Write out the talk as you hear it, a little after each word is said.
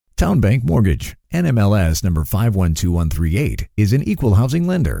Town Bank Mortgage, NMLS number 512138, is an equal housing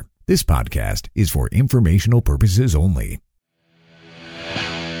lender. This podcast is for informational purposes only.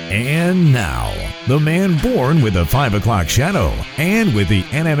 And now, the man born with a 5 o'clock shadow and with the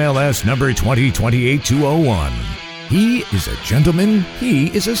NMLS number 2028201. He is a gentleman.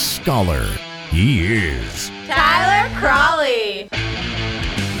 He is a scholar. He is Tyler Crawley.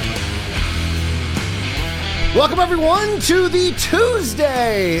 Welcome, everyone, to the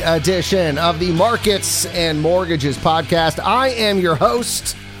Tuesday edition of the Markets and Mortgages podcast. I am your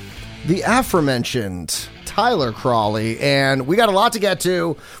host, the aforementioned Tyler Crawley, and we got a lot to get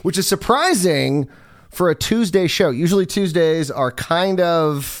to, which is surprising for a Tuesday show. Usually Tuesdays are kind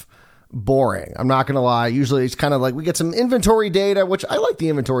of boring. I'm not going to lie. Usually it's kind of like we get some inventory data, which I like the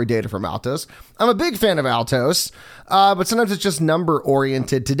inventory data from Altos. I'm a big fan of Altos, but sometimes it's just number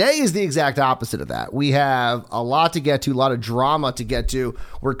oriented. Today is the exact opposite of that. We have a lot to get to, a lot of drama to get to.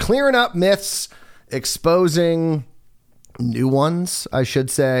 We're clearing up myths, exposing new ones, I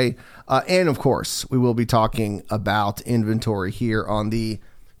should say. And of course, we will be talking about inventory here on the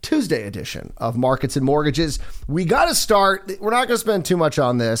Tuesday edition of Markets and Mortgages. We got to start. We're not going to spend too much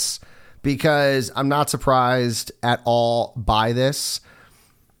on this because I'm not surprised at all by this,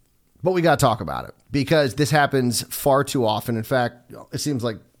 but we got to talk about it because this happens far too often. In fact, it seems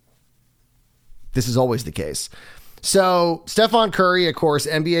like this is always the case. So Stephen Curry, of course,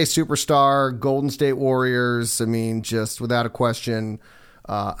 NBA superstar, Golden State Warriors. I mean, just without a question,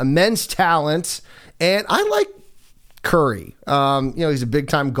 immense talent. And I like Curry. He's a big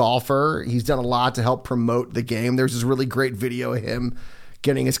time golfer. He's done a lot to help promote the game. There's this really great video of him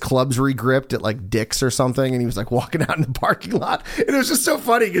getting his clubs regripped at like Dick's or something. And he was like walking out in the parking lot. And it was just so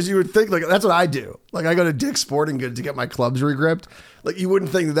funny because you would think like, that's what I do. Like I go to Dick's Sporting Goods to get my clubs regripped. Like you wouldn't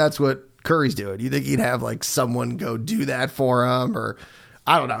think that that's what Curry's doing. You think he'd have like someone go do that for him, or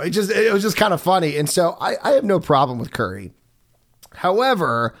I don't know. It was just kind of funny. And so I have no problem with Curry.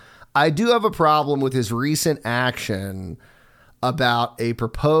 However, I do have a problem with his recent action about a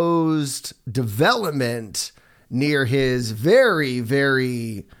proposed development near his very,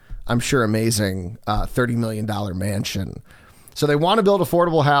 very, I'm sure, amazing $30 million mansion. So they want to build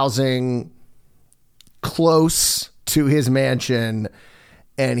affordable housing close to his mansion,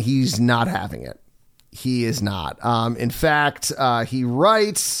 and he's not having it. He is not. In fact, he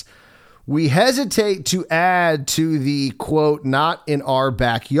writes, "We hesitate to add to the, quote, not in our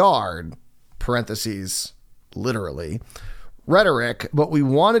backyard, parentheses, literally, rhetoric, but we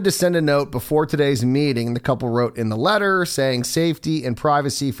wanted to send a note before today's meeting." The couple wrote in the letter saying safety and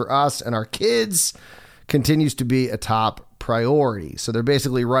privacy for us and our kids continues to be a top priority. So they're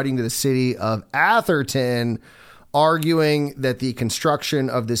basically writing to the city of Atherton, arguing that the construction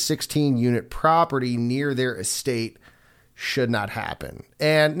of the 16-unit property near their estate should not happen.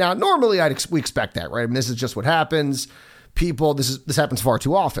 And now, normally we expect that, right? I mean, this is just what happens. This happens far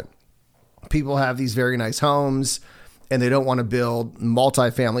too often. People have these very nice homes, and they don't want to build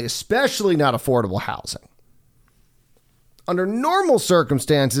multifamily, especially not affordable housing. Under normal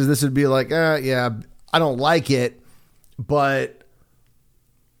circumstances, this would be like, yeah, I don't like it, but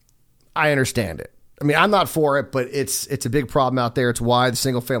I understand it. I mean, I'm not for it, but it's a big problem out there. It's why the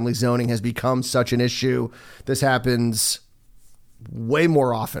single family zoning has become such an issue. This happens way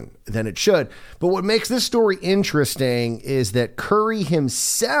more often than it should. But what makes this story interesting is that Curry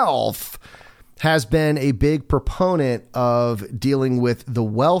himself has been a big proponent of dealing with the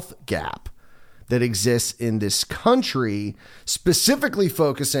wealth gap that exists in this country, specifically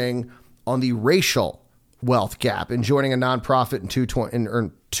focusing on the racial wealth gap, and joining a nonprofit in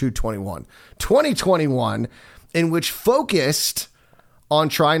 2021, in which focused on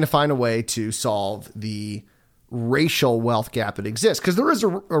trying to find a way to solve the racial wealth gap that exists. Because there is a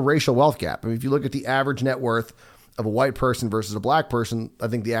racial wealth gap. I mean, if you look at the average net worth of a white person versus a black person, I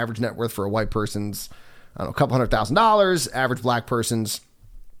think the average net worth for a white person's, I don't know, a couple $100,000. Average black person's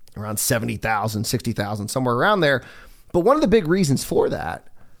around 70,000, 60,000, somewhere around there. But one of the big reasons for that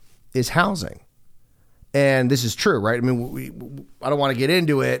is housing. And this is true, right? I mean, I don't want to get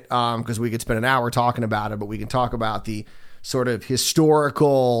into it because we could spend an hour talking about it, but we can talk about the sort of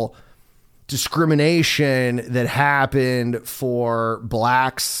historical discrimination that happened for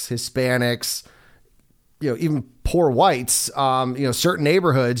blacks, Hispanics, even poor whites, certain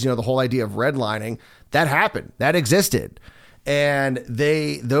neighborhoods, the whole idea of redlining, that happened, that existed. And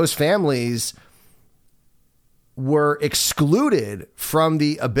those families were excluded from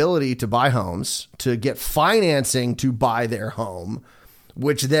the ability to buy homes, to get financing to buy their home,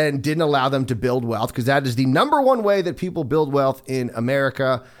 which then didn't allow them to build wealth, because that is the number one way that people build wealth in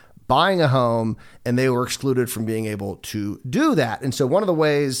America, buying a home, and they were excluded from being able to do that. And so one of the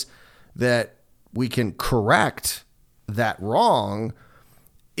ways that we can correct that wrong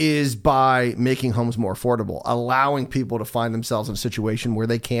is by making homes more affordable, allowing people to find themselves in a situation where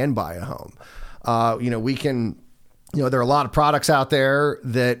they can buy a home. There are a lot of products out there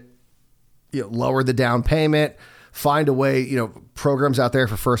that lower the down payment, find a way, programs out there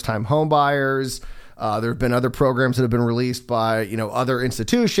for first-time home buyers. There have been other programs that have been released by, other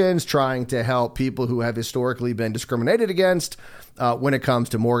institutions trying to help people who have historically been discriminated against when it comes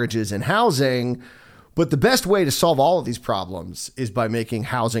to mortgages and housing. But the best way to solve all of these problems is by making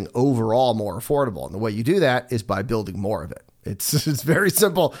housing overall more affordable. And the way you do that is by building more of it. It's very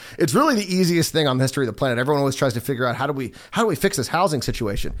simple. It's really the easiest thing on the history of the planet. Everyone always tries to figure out how do we fix this housing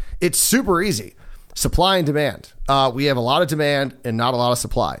situation? It's super easy. Supply and demand. We have a lot of demand and not a lot of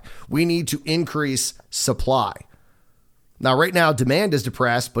supply. We need to increase supply. Now, right now, demand is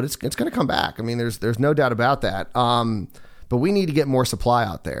depressed, but it's going to come back. I mean, there's no doubt about that. But we need to get more supply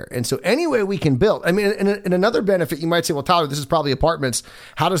out there. And so any way we can build, I mean, and another benefit, you might say, well, Tyler, this is probably apartments.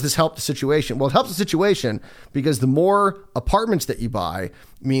 How does this help the situation? Well, it helps the situation because the more apartments that you buy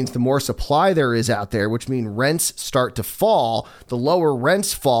means the more supply there is out there, which means rents start to fall. The lower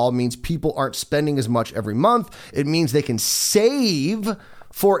rents fall means people aren't spending as much every month. It means they can save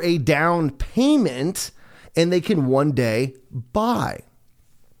for a down payment and they can one day buy.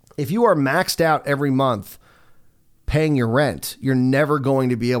 If you are maxed out every month paying your rent, you're never going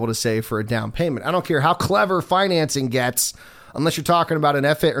to be able to save for a down payment. I don't care how clever financing gets, unless you're talking about a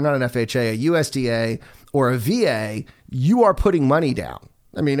USDA or a VA, you are putting money down.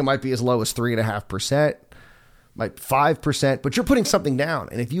 I mean, it might be as low as 3.5%, might 5%, but you're putting something down.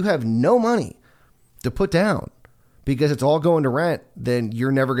 And if you have no money to put down because it's all going to rent, then you're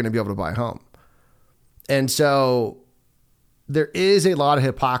never going to be able to buy a home. And so there is a lot of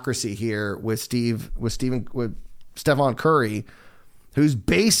hypocrisy here with Stephon Curry, who's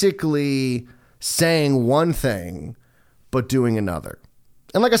basically saying one thing, but doing another.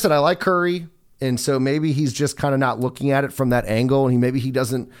 And like I said, I like Curry. And so maybe he's just kind of not looking at it from that angle. And maybe he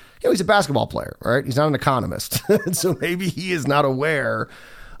doesn't, he's a basketball player, right? He's not an economist. So maybe he is not aware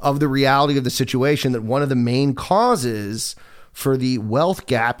of the reality of the situation, that one of the main causes for the wealth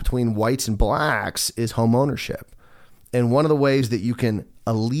gap between whites and blacks is home ownership. And one of the ways that you can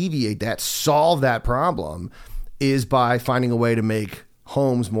alleviate that, solve that problem, is by finding a way to make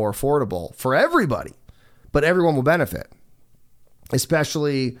homes more affordable for everybody. But everyone will benefit,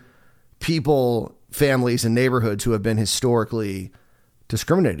 especially people, families, and neighborhoods who have been historically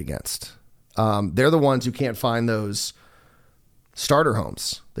discriminated against. They're the ones who can't find those starter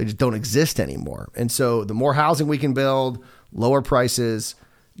homes. They just don't exist anymore. And so the more housing we can build, lower prices,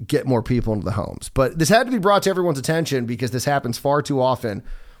 get more people into the homes. But this had to be brought to everyone's attention because this happens far too often,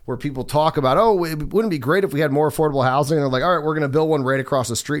 where people talk about, oh, it wouldn't be great if we had more affordable housing. And they're like, all right, we're going to build one right across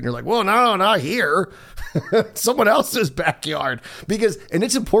the street. And you're like, well, no, not here. Someone else's backyard. And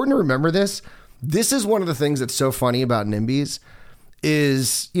it's important to remember this. This is one of the things that's so funny about NIMBYs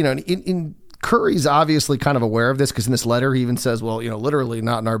is, in Curry's obviously kind of aware of this, because in this letter, he even says, well, literally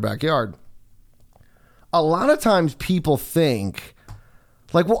not in our backyard. A lot of times people think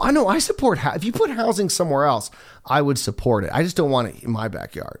like, well, I know I support, if you put housing somewhere else, I would support it. I just don't want it in my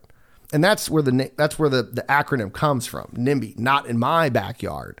backyard. And that's where the acronym comes from. NIMBY, not in my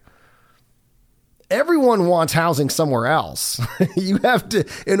backyard. Everyone wants housing somewhere else. You have to,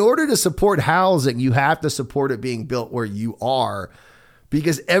 in order to support housing, you have to support it being built where you are,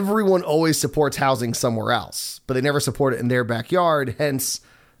 because everyone always supports housing somewhere else, but they never support it in their backyard. Hence,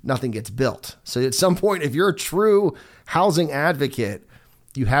 nothing gets built. So at some point, if you're a true housing advocate,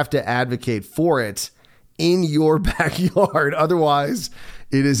 you have to advocate for it in your backyard. Otherwise,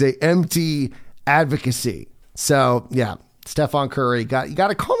 it is a empty advocacy. So yeah, Stephon Curry, you got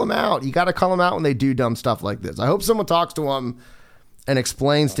to call him out. You got to call him out when they do dumb stuff like this. I hope someone talks to him and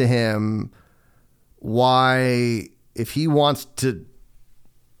explains to him why, if he wants to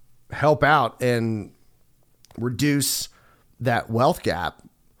help out and reduce that wealth gap,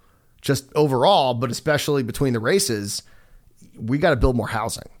 just overall, but especially between the races, we got to build more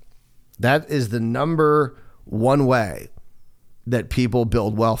housing. That is the number one way that people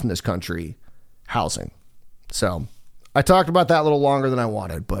build wealth in this country, housing. So I talked about that a little longer than I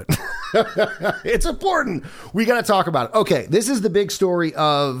wanted, but it's important. We got to talk about it. Okay, this is the big story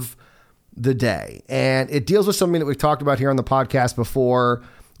of the day, and it deals with something that we've talked about here on the podcast before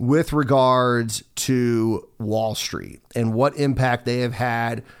with regards to Wall Street and what impact they have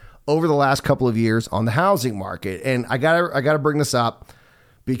had over the last couple of years on the housing market. And I gotta bring this up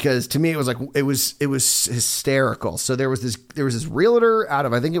because to me it was like it was hysterical. So there was this realtor out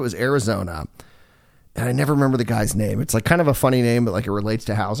of, I think it was Arizona, and I never remember the guy's name. It's like kind of a funny name, but like it relates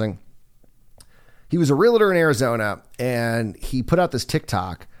to housing. He was a realtor in Arizona, and he put out this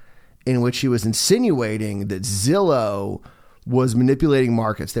TikTok in which he was insinuating that Zillow was manipulating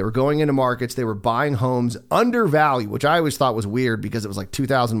markets. They were going into markets. They were buying homes under value, which I always thought was weird because it was like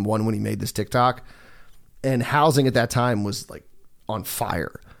 2001 when he made this TikTok, and housing at that time was like on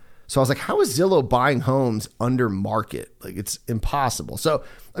fire. So I was like, how is Zillow buying homes under market? Like, it's impossible. So,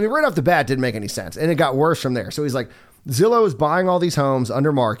 I mean, right off the bat, didn't make any sense. And it got worse from there. So he's like, Zillow is buying all these homes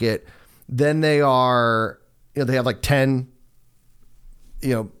under market. Then they are, they have like 10,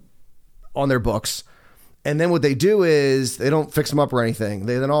 on their books. And then what they do is they don't fix them up or anything.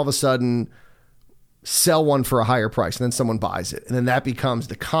 They then all of a sudden sell one for a higher price, and then someone buys it. And then that becomes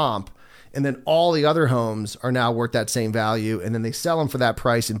the comp. And then all the other homes are now worth that same value. And then they sell them for that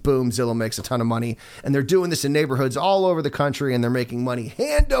price, and boom, Zillow makes a ton of money. And they're doing this in neighborhoods all over the country, and they're making money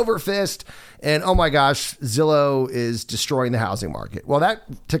hand over fist. And oh my gosh, Zillow is destroying the housing market. Well, that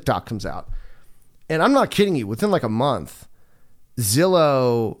TikTok comes out. And I'm not kidding you. Within like a month,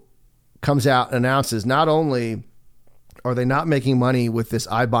 Zillow comes out and announces not only are they not making money with this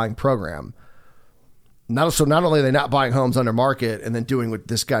iBuying program, not only are they not buying homes under market and then doing what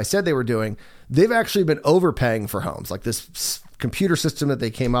this guy said they were doing, they've actually been overpaying for homes. Like this computer system that they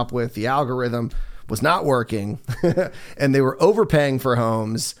came up with, the algorithm was not working and they were overpaying for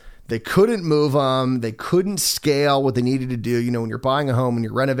homes. They couldn't move them. They couldn't scale what they needed to do. When you're buying a home and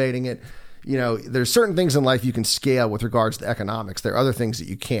you're renovating it, there's certain things in life you can scale with regards to economics. There are other things that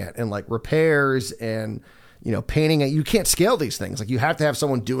you can't. And like repairs and, painting, you can't scale these things. Like you have to have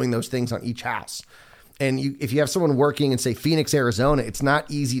someone doing those things on each house. And if you have someone working in, say, Phoenix, Arizona, it's not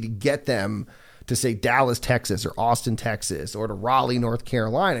easy to get them to, say, Dallas, Texas, or Austin, Texas, or to Raleigh, North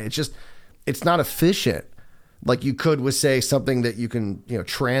Carolina. It's not efficient like you could with, say, something that you can,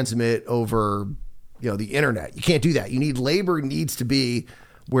 transmit over, the internet. You can't do that. You need labor needs to be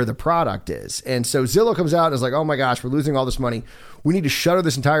where the product is. And so Zillow comes out and is like, oh my gosh, we're losing all this money. We need to shutter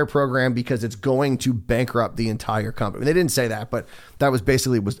this entire program because it's going to bankrupt the entire company. I mean, they didn't say that, but that was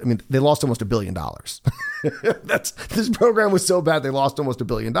basically they lost almost $1 billion. This program was so bad, they lost almost $1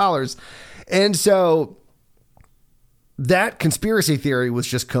 billion. And so that conspiracy theory was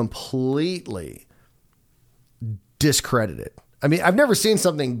just completely discredited. I mean, I've never seen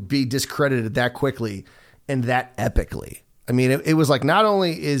something be discredited that quickly and that epically. I mean, it was like, not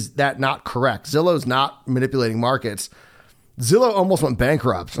only is that not correct, Zillow's not manipulating markets, Zillow almost went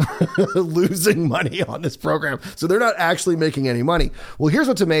bankrupt, losing money on this program. So they're not actually making any money. Well, here's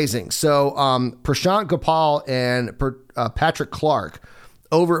what's amazing. So Prashant Gopal and Patrick Clark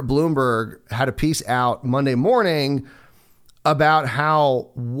over at Bloomberg had a piece out Monday morning about how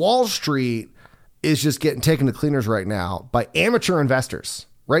Wall Street is just getting taken to cleaners right now by amateur investors.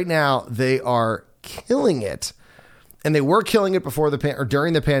 Right now, they are killing it. And they were killing it before or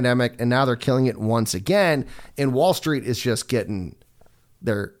during the pandemic, and now they're killing it once again. And Wall Street is just getting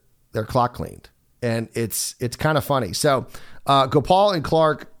their clock cleaned, and it's kind of funny. So Gopal and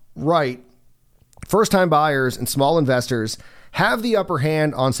Clark write, first-time buyers and small investors have the upper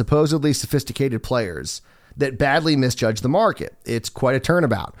hand on supposedly sophisticated players that badly misjudge the market. It's quite a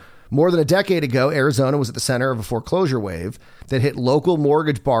turnabout. More than a decade ago, Arizona was at the center of a foreclosure wave that hit local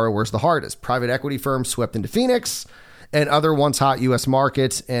mortgage borrowers the hardest. Private equity firms swept into Phoenix and other once hot U.S.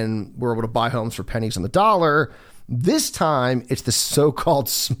 markets and were able to buy homes for pennies on the dollar. This time, it's the so-called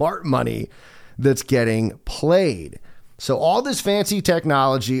smart money that's getting played. So all this fancy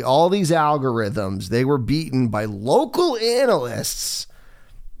technology, all these algorithms, they were beaten by local analysts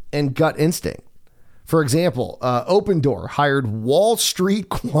and gut instinct. For example, Opendoor hired Wall Street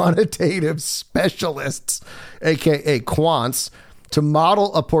quantitative specialists, aka quants, to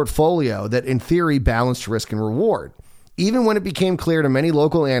model a portfolio that in theory balanced risk and reward. Even when it became clear to many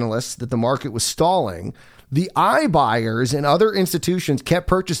local analysts that the market was stalling, the iBuyers and other institutions kept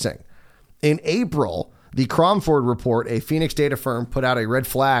purchasing. In April, the Cromford Report, a Phoenix data firm, put out a red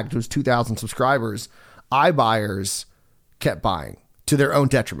flag to its 2,000 subscribers. iBuyers kept buying to their own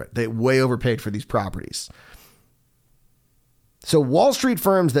detriment. They way overpaid for these properties. So Wall Street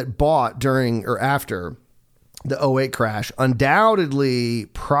firms that bought during or after the 2008 crash undoubtedly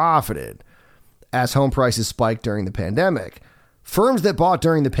profited as home prices spiked during the pandemic. Firms that bought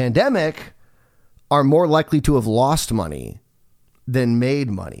during the pandemic are more likely to have lost money than made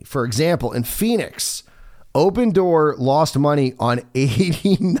money. For example, in Phoenix, Opendoor lost money on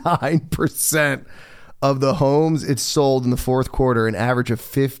 89% of the homes it sold in the fourth quarter, an average of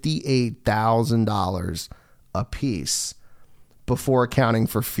 $58,000 a piece. before accounting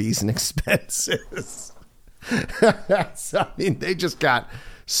for fees and expenses. So, I mean, they just got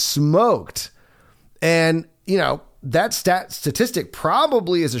smoked. And, you know, that statistic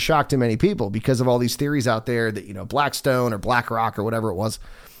probably is a shock to many people because of all these theories out there that, you know, Blackstone or BlackRock or whatever it was,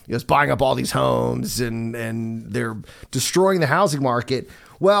 you know, is buying up all these homes and they're destroying the housing market.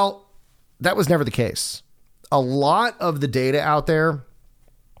 Well, that was never the case. A lot of the data out there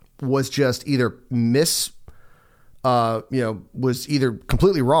was just either was either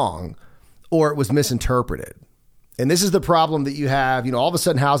completely wrong or it was misinterpreted. And this is the problem that you have. You know, all of a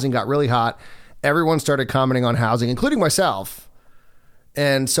sudden housing got really hot. Everyone started commenting on housing, including myself.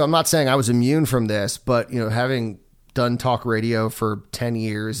 And so I'm not saying I was immune from this, but, you know, having done talk radio for 10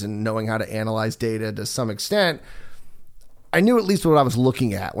 years and knowing how to analyze data to some extent, I knew at least what I was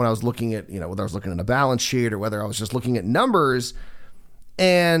looking at when I was looking at, you know, whether I was looking at a balance sheet or whether I was just looking at numbers.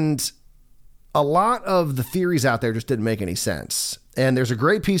 And a lot of the theories out there just didn't make any sense. And there's a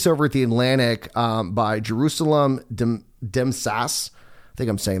great piece over at The Atlantic by Jerusalem Demsas. I think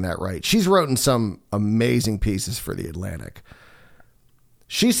I'm saying that right. She's written some amazing pieces for The Atlantic.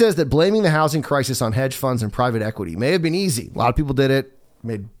 She says that blaming the housing crisis on hedge funds and private equity may have been easy. A lot of people did it,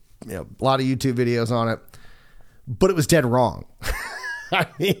 made, you know, a lot of YouTube videos on it, but it was dead wrong. I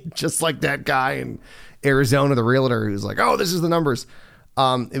mean, just like that guy in Arizona, the realtor who's like, oh, this is the numbers.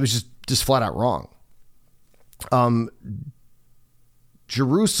 It was just flat out wrong.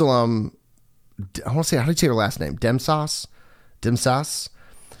 Jerusalem, I want to say, how do you say her last name? Demsas.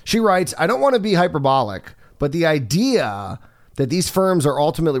 She writes, I don't want to be hyperbolic, but the idea that these firms are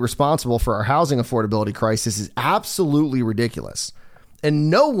ultimately responsible for our housing affordability crisis is absolutely ridiculous. And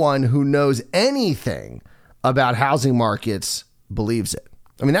no one who knows anything about housing markets believes it.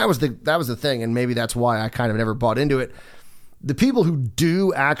 I mean, that was the thing. And maybe that's why I kind of never bought into it. The people who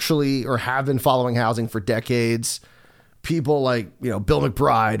do actually, or have been following housing for decades, people like, you know, Bill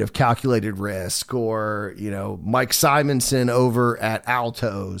McBride of Calculated Risk, or, you know, Mike Simonson over at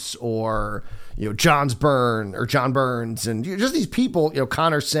Altos, or, you know, John Burns, and just these people, you know,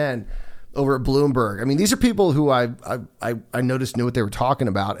 Connor Sen over at Bloomberg. I mean, these are people who I noticed knew what they were talking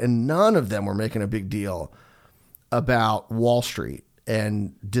about, and none of them were making a big deal about Wall Street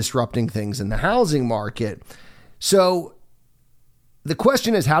and disrupting things in the housing market. So the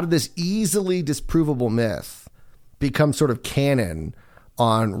question is, how did this easily disprovable myth become sort of canon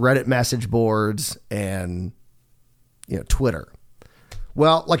on Reddit message boards and, you know, Twitter?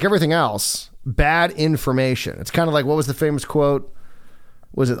 Well, like everything else, bad information. It's kind of like, what was the famous quote?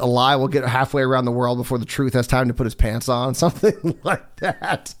 Was it, a lie will get halfway around the world before the truth has time to put his pants on? Something like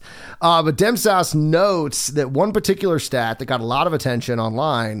that. But Demsas notes that one particular stat that got a lot of attention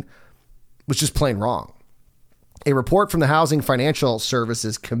online was just plain wrong. A report from the Housing Financial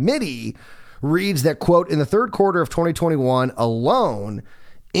Services Committee reads that, quote, in the third quarter of 2021 alone,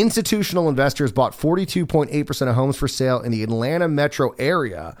 institutional investors bought 42.8% of homes for sale in the Atlanta metro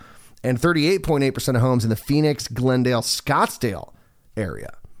area and 38.8% of homes in the Phoenix, Glendale, Scottsdale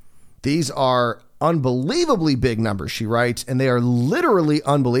area. These are unbelievably big numbers, she writes, and they are literally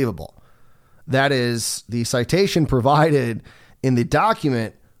unbelievable. That is, the citation provided in the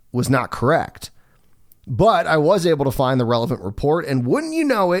document was not correct. But I was able to find the relevant report, and wouldn't you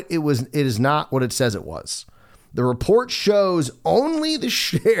know it, it is not what it says it was. The report shows only the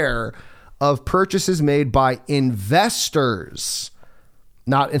share of purchases made by investors,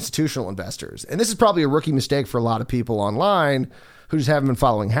 not institutional investors. And this is probably a rookie mistake for a lot of people online who just haven't been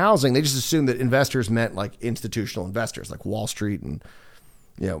following housing. They just assume that investors meant like institutional investors, like Wall Street and,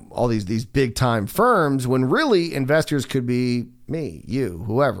 you know, all these big time firms, when really investors could be me, you,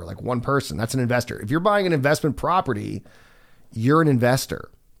 whoever, like one person. That's an investor. If you're buying an investment property, you're an investor.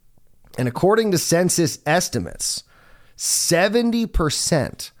 And according to census estimates,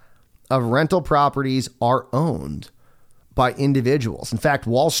 70% of rental properties are owned by individuals. In fact,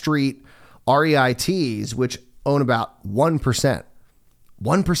 Wall Street REITs, which own about 1%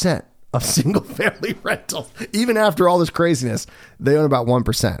 of single family rentals, even after all this craziness, they own about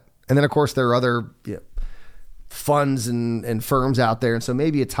 1%. And then, of course, there are other funds and firms out there. And so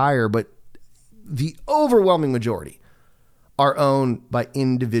maybe it's higher, but the overwhelming majority are owned by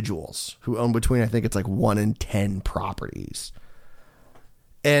individuals who own between, I think it's like 1 in 10 properties.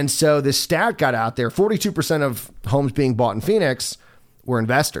 And so this stat got out there, 42% of homes being bought in Phoenix were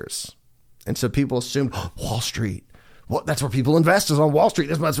investors. And so people assumed, Wall Street, well, that's where people invest, is on Wall Street.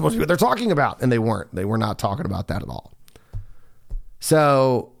 That's supposed to be what they're talking about. And they weren't. They were not talking about that at all.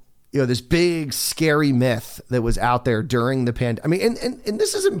 So, you know, this big, scary myth that was out there during the pandemic. I mean, and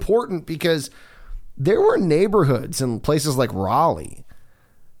this is important because there were neighborhoods in places like Raleigh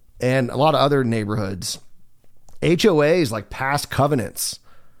and a lot of other neighborhoods HOAs like passed covenants,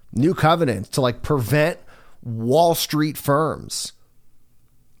 new covenants to like prevent Wall Street firms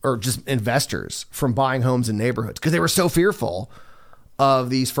or just investors from buying homes in neighborhoods because they were so fearful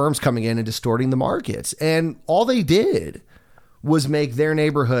of these firms coming in and distorting the markets. And all they did was make their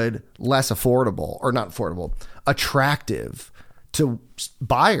neighborhood less affordable, or not affordable, attractive to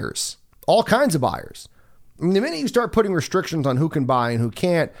buyers, all kinds of buyers. I mean, the minute you start putting restrictions on who can buy and who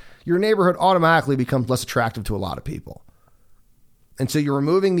can't, your neighborhood automatically becomes less attractive to a lot of people. And so you're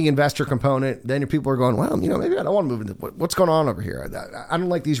removing the investor component. Then your people are going, well, maybe I don't want to move into what's going on over here. I don't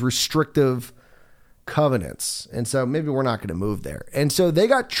like these restrictive covenants. And so maybe we're not going to move there. And so they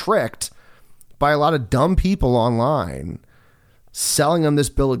got tricked by a lot of dumb people online selling them this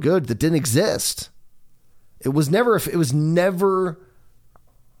bill of goods that didn't exist. It was never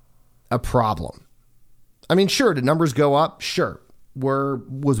a problem. I mean, sure, did numbers go up? Sure.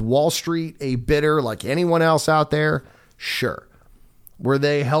 Was Wall Street a bidder like anyone else out there? Sure. Were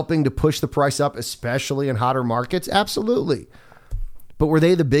they helping to push the price up, especially in hotter markets? Absolutely. But were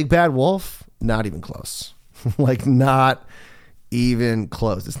they the big bad wolf? Not even close. Like, not even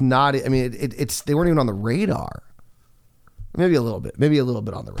close. It's not, I mean, it's they weren't even on the radar. Maybe a little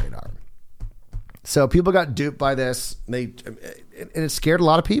bit on the radar. So people got duped by this. And it scared a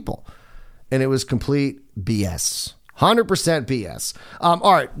lot of people. And it was complete BS. 100% BS.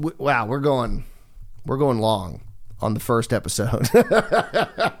 All right. Wow. We're going long on the first episode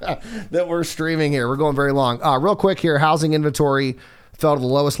that we're streaming here. We're going very long. Real quick here. Housing inventory fell to the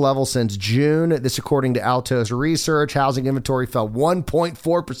lowest level since June. This, according to Alto's research. Housing inventory fell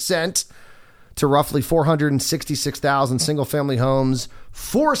 1.4% to roughly 466,000 single-family homes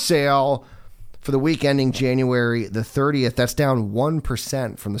for sale for the week ending January the 30th. That's down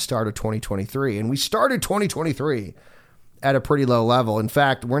 1% from the start of 2023. And we started 2023 at a pretty low level. In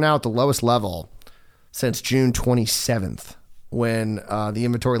fact, we're now at the lowest level since June 27th, when the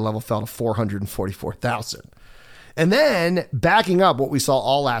inventory level fell to 444,000. And then backing up what we saw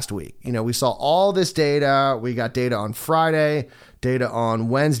all last week, we saw all this data. We got data on Friday, data on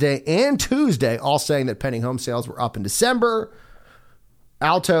Wednesday and Tuesday, all saying that pending home sales were up in December.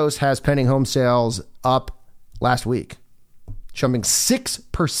 Altos has pending home sales up last week, jumping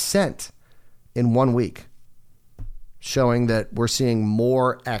 6% in 1 week, showing that we're seeing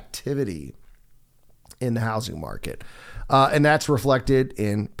more activity in the housing market. And that's reflected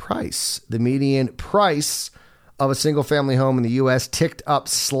in price. The median price of a single family home in the U.S. ticked up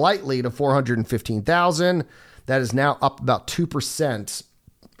slightly to $415,000. That is now up about 2%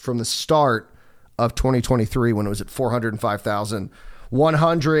 from the start of 2023, when it was at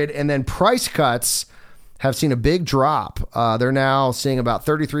 $405,100. And then price cuts have seen a big drop. They're now seeing about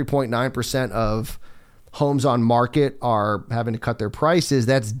 33.9% of homes on market are having to cut their prices.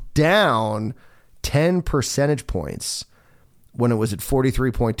 That's down 10 percentage points when it was at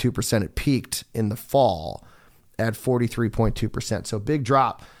 43.2%. It peaked in the fall at 43.2%. So big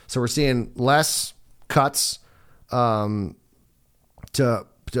drop. So we're seeing less cuts to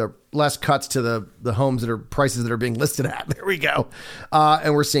less cuts to the homes that are prices that are being listed at. There we go.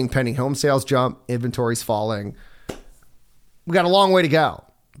 And we're seeing pending home sales jump, inventories falling. We got a long way to go,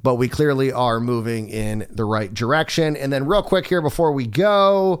 but we clearly are moving in the right direction. And then real quick here before we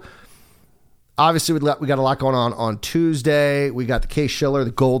go, obviously we got a lot going on Tuesday. We got the Case-Shiller,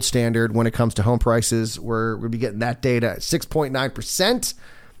 the gold standard when it comes to home prices. We're going to be getting that data. 6.9%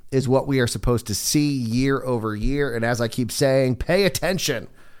 is what we are supposed to see year over year. And as I keep saying, pay attention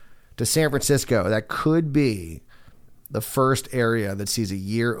to San Francisco. That could be the first area that sees a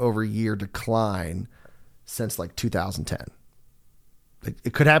year over year decline since like 2010.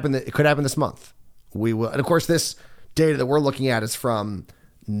 It could happen. It could happen this month. We will. And of course, this data that we're looking at is from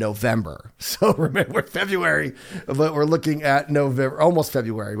November. So remember, we're February, but we're looking at November, almost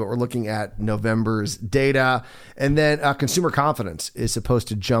February, but we're looking at November's data. And then consumer confidence is supposed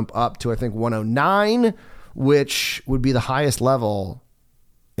to jump up to, I think, 109, which would be the highest level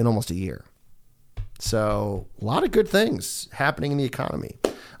in almost a year. So a lot of good things happening in the economy,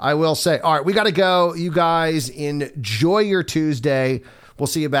 I will say. All right, we got to go. You guys enjoy your Tuesday. We'll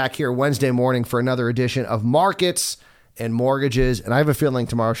see you back here Wednesday morning for another edition of Markets and Mortgages. And I have a feeling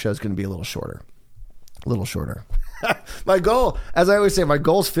tomorrow's show is going to be a little shorter. My goal, as I always say, my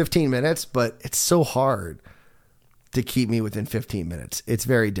goal is 15 minutes, but it's so hard to keep me within 15 minutes. It's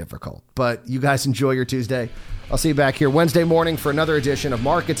very difficult. But you guys enjoy your Tuesday. I'll see you back here Wednesday morning for another edition of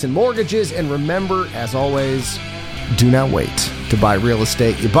Markets and Mortgages. And remember, as always, do not wait to buy real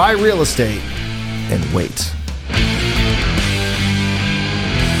estate. You buy real estate and wait.